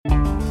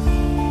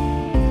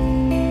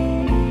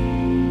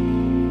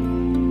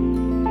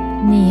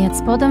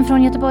Nyhetspodden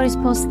från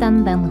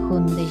Göteborgs-Posten den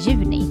 7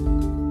 juni.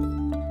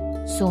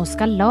 Så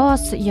ska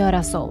LAS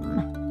göras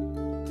om.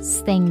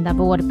 Stängda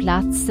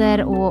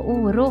vårdplatser och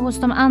oro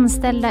hos de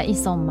anställda i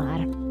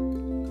sommar.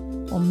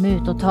 Och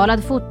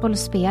mutåtalad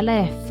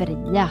fotbollsspelare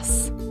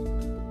frias.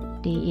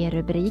 Det är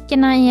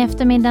rubrikerna i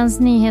eftermiddagens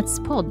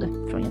nyhetspodd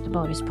från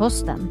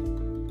Göteborgs-Posten.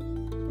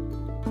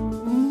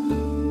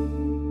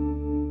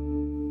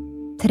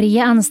 3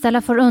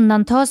 anställda får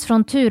undantas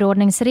från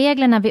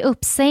turordningsreglerna vid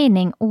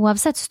uppsägning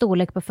oavsett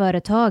storlek på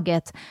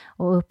företaget,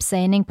 och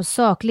uppsägning på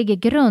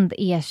saklig grund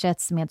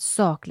ersätts med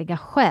sakliga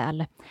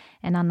skäl.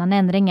 En annan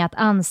ändring är att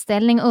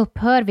anställning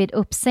upphör vid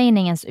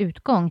uppsägningens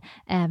utgång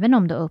även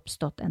om det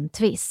uppstått en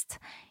tvist.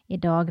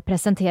 Idag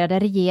presenterade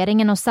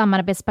regeringen och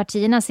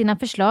samarbetspartierna sina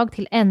förslag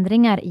till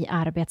ändringar i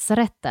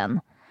arbetsrätten.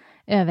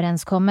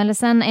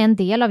 Överenskommelsen är en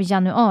del av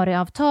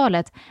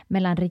januariavtalet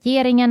mellan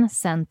regeringen,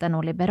 Centern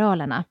och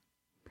Liberalerna.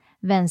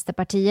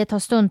 Vänsterpartiet har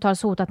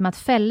stundtals hotat med att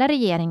fälla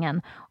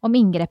regeringen om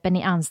ingreppen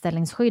i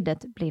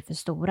anställningsskyddet blir för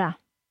stora.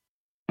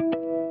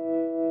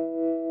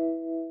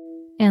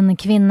 En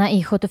kvinna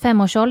i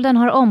 75-årsåldern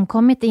har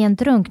omkommit i en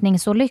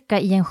drunkningsolycka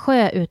i en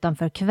sjö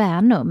utanför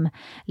Kvänum.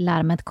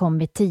 Larmet kom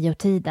vid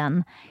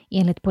 10-tiden.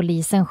 Enligt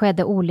polisen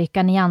skedde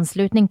olyckan i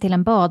anslutning till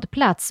en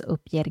badplats,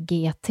 uppger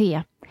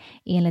GT.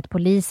 Enligt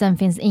polisen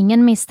finns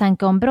ingen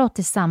misstanke om brott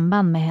i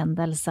samband med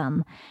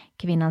händelsen.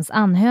 Kvinnans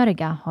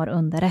anhöriga har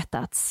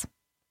underrättats.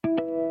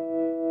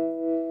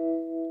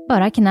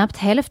 Bara knappt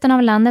hälften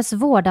av landets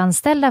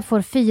vårdanställda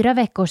får 4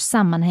 veckors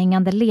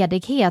sammanhängande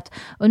ledighet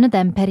under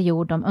den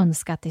period de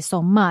önskat i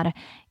sommar,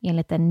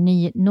 enligt en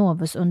ny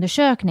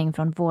Novus-undersökning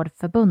från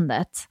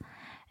Vårdförbundet.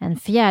 En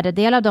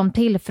fjärdedel av de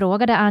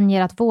tillfrågade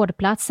anger att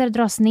vårdplatser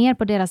dras ner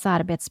på deras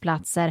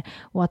arbetsplatser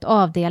och att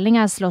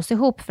avdelningar slås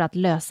ihop för att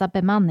lösa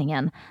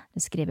bemanningen, det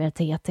skriver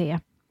TT.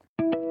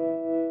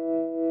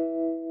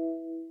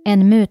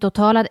 En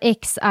mutåtalad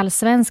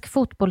ex-allsvensk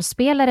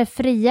fotbollsspelare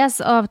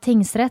frias av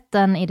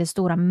tingsrätten i det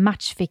stora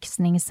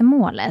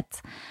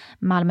matchfixningsmålet.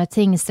 Malmö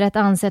tingsrätt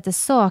anser att det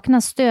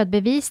saknas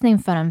stödbevisning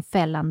för en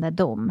fällande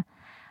dom.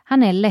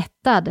 Han är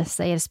lättad,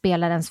 säger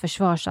spelarens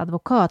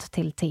försvarsadvokat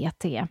till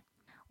TT.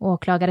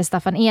 Åklagare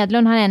Staffan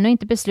Edlund har ännu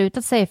inte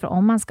beslutat sig för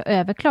om man ska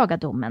överklaga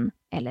domen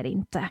eller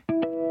inte.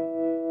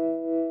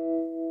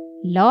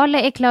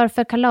 Lale är klar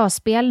för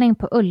kalasspelning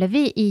på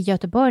Ullevi i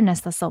Göteborg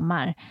nästa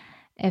sommar.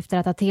 Efter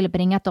att ha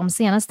tillbringat de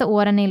senaste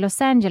åren i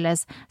Los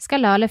Angeles ska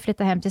Lale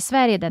flytta hem till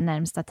Sverige den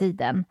närmsta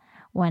tiden.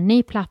 Och en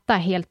ny platta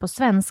helt på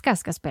svenska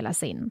ska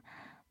spelas in.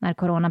 När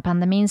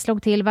coronapandemin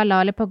slog till var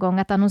Lale på gång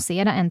att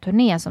annonsera en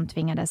turné som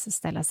tvingades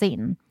ställas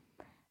in.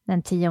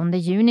 Den 10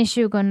 juni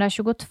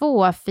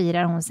 2022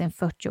 firar hon sin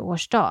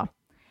 40-årsdag.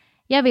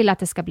 Jag vill att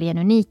det ska bli en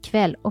unik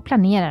kväll och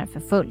planerar för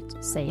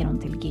fullt, säger hon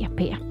till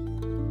GP.